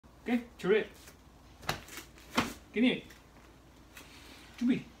Okay, 줄에. Gini.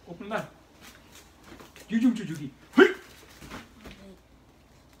 준비. Open left. Judy.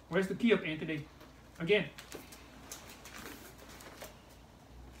 Where's the key of Anthony? Again.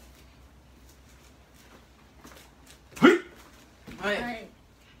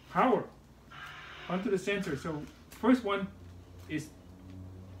 Power. Onto the center. So first one is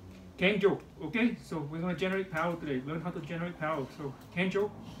Kang, okay? So we're going to generate power today. Learn how to generate power. So Kang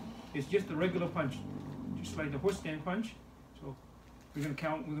is just a regular punch. Just like the horse stand punch. So we're going to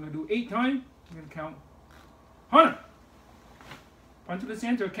count. We're going to do 8 times. We're going to count. Hana. Punch to the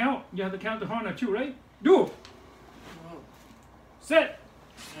center. Count. You have to count the Hana too, right? Do. Set.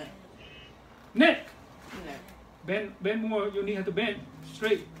 Neck. Bend more. You need to bend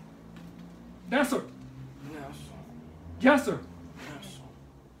straight. That's it. Yes, sir.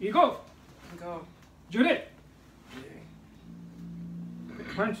 Go. Judith.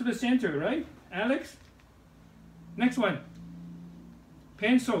 Punch to the center, right? Alex. Next one.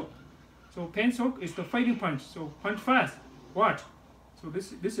 Pen soak. So pen soak is the fighting punch. So punch fast. Watch. So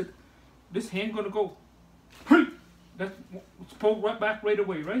this hand gonna go. That's pull right back right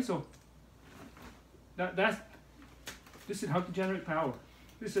away, right? So this is how to generate power.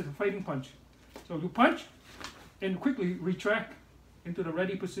 This is a fighting punch. So you punch and quickly retract into the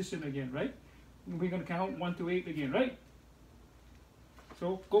ready position again, right? And we're gonna count 1 to 8 again, right?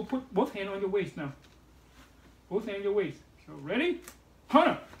 So go put both hands on your waist now. Both hands on your waist. So ready?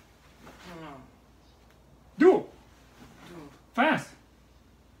 Hana. Do. Fast.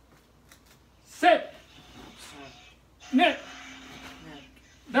 Set. Net.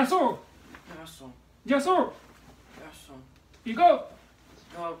 That's all. Yes, sir. You go.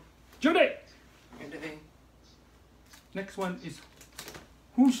 Judy. Next one is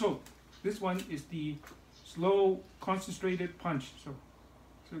Huso. This one is the slow, concentrated punch. So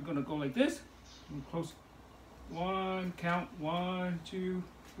we're gonna go like this. And close. 1, count 1, 2,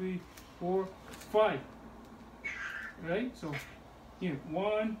 3, 4, 5. Right? So here,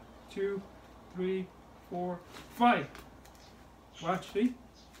 1, 2, 3, 4, 5. Watch, see?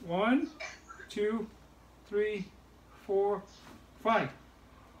 1, 2, 3, 4, 5.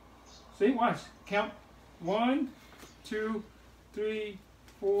 See, watch. Count 1, 2, 3,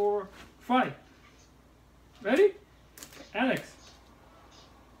 4, 5. Ready? Alex.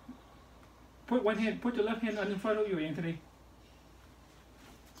 Put your left hand in front of you, Anthony.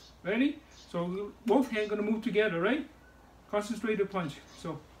 Ready? So both hands gonna move together, right? Concentrated punch.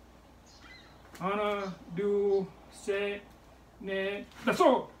 So Hana, do, set, net. That's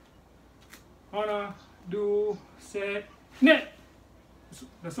all. Hana, do, set, net.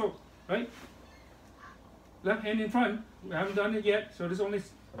 That's all, right? Left hand in front. We haven't done it yet, so this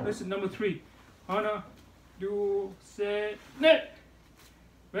is number 3. Hana, do, set, net.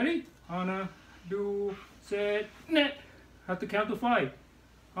 Ready? Hana, do, set, net. Have to count to 5.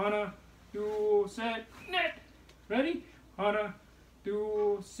 Hana, do, set, net. Ready? Hana,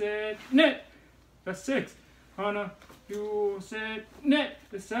 do, set, net. That's 6. Hana, do, set, net.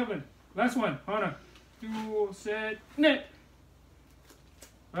 That's 7. Last one. Hana, do, set, net.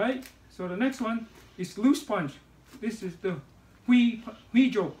 Right? So the next one is loose punch. This is the hui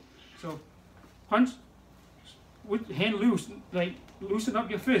joke. So punch with hand loose, like loosen up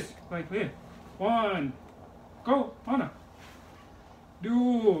your fist, like here. 1, go, Hana.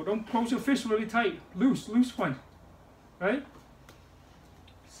 Do, don't close your fist really tight. Loose punch. Right?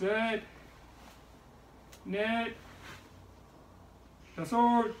 Set, net, that's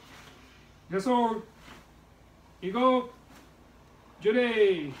all. You go,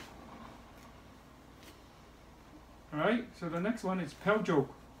 Judy. Alright, so the next one is Pel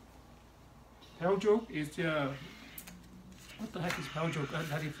joke. Pel joke is what the heck is Pel joke? I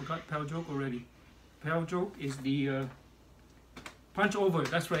forgot Pel joke already. Pel joke is the punch over.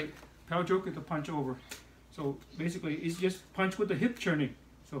 That's right. Pel joke is the punch over. So basically, it's just punch with the hip churning.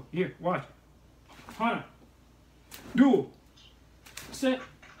 So here, watch. Hana, do, set,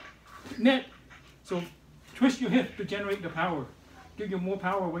 net. So twist your hip to generate the power. Give you more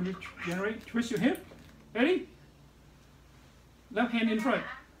power when you generate. Twist your hip. Ready? Left hand in front.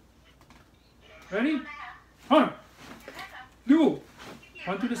 Ready? Hana, do.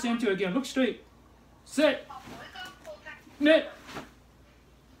 Onto the center again. Look straight. Set. Net.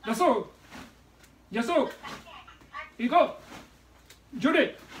 That's all. Yes, all. Here you go.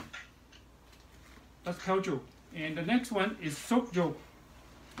 Judy. That's Pel joke. And the next one is Sok joke.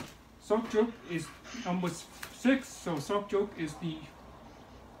 Sok joke is number 6. So Sok joke is the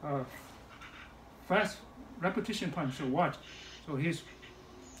fast repetition punch. So watch. So here's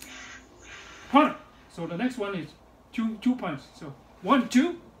Hana. So the next one is two punch. So 1,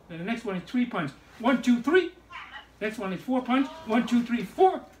 2. Then the next one is 3 punch. 1, 2, 3. Next one is 4 punch. 1, 2, 3,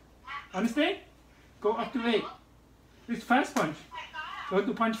 4. Understand? Go up to 8. It's fast punch. You have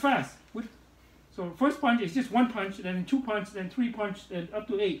to punch fast. So first punch is just 1 punch, then 2 punch, then 3 punch, then up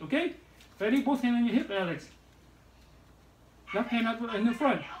to 8. Okay? Ready? Both hands on your hip, Alex. Left hand up in the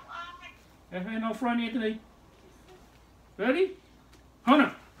front. Left hand out front, Anthony. Ready?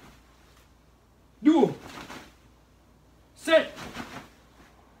 Hana. Duo. Set.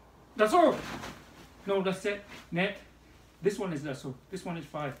 That's all. No, that's set. Net. This one is that's all. This one is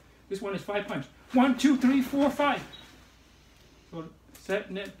 5. This one is 5 punch. 1, 2, 3, 4, 5. So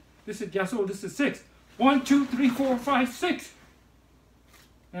set, net. This is Yaso. This is 6. 1, 2, 3, 4, 5, 6.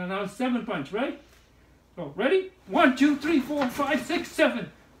 And now 7 punch, right? So ready? 1, 2, 3, 4, 5, 6,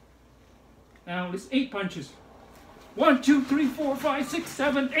 7. Now it's 8 punches. 1, 2, 3, 4, 5, 6,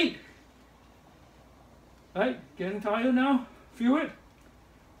 7, 8. Right? Getting tired now? Feel it?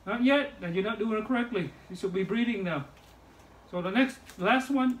 Not yet. Then you're not doing it correctly. You should be breathing now. So the last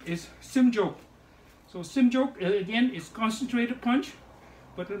one is Simjok. So Simjok again is concentrated punch,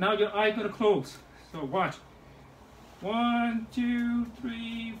 but now your eye gonna close. So watch. 1, 2,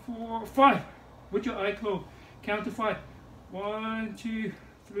 3, 4, 5. With your eye closed. Count to 5. 1, 2,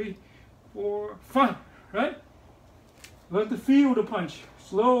 3, 4, 5. Right? Let the feel the punch.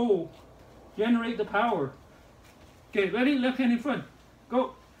 Slow. Generate the power. Okay, ready? Left hand in front.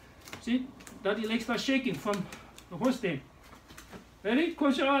 Go. See? Daddy legs start shaking from the horse stand. Ready?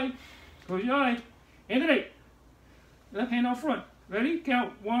 Close your eye. Close your eye. And then left hand out front. Ready?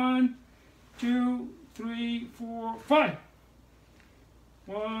 Count. 1, 2, 3, 4, 5.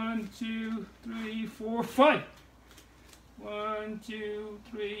 1, 2, 3, 4, 5. 1, 2,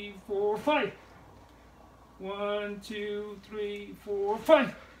 3, 4, 5. 1, 2, 3, 4,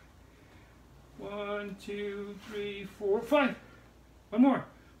 5. 1, 2, 3, 4, 5. One more.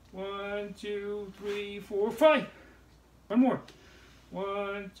 1, 2, 3, 4, 5. One more.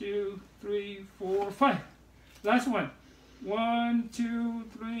 1, 2, 3, 4, 5. Last one. 1, 2,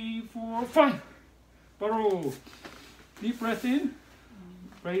 3, 4, 5. Baro. Deep breath in.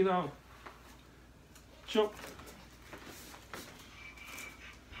 Breathe out. Choke.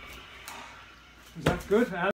 Is that good?